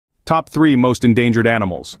Top 3 most endangered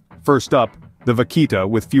animals. First up, the vaquita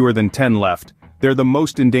with fewer than 10 left. They're the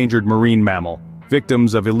most endangered marine mammal,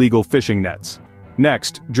 victims of illegal fishing nets.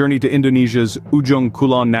 Next, journey to Indonesia's Ujung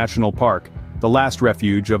Kulon National Park, the last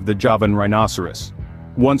refuge of the Javan Rhinoceros.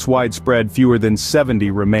 Once widespread, fewer than 70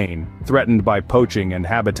 remain, threatened by poaching and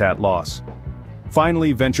habitat loss.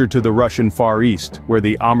 Finally, venture to the Russian Far East, where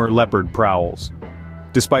the Amur Leopard prowls.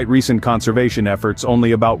 Despite recent conservation efforts,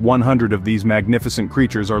 only about 100 of these magnificent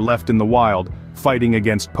creatures are left in the wild, fighting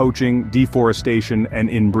against poaching, deforestation, and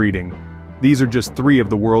inbreeding. These are just 3 of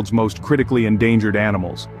the world's most critically endangered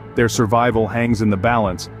animals. Their survival hangs in the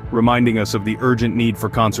balance, reminding us of the urgent need for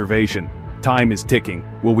conservation. Time is ticking.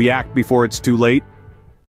 Will we act before it's too late?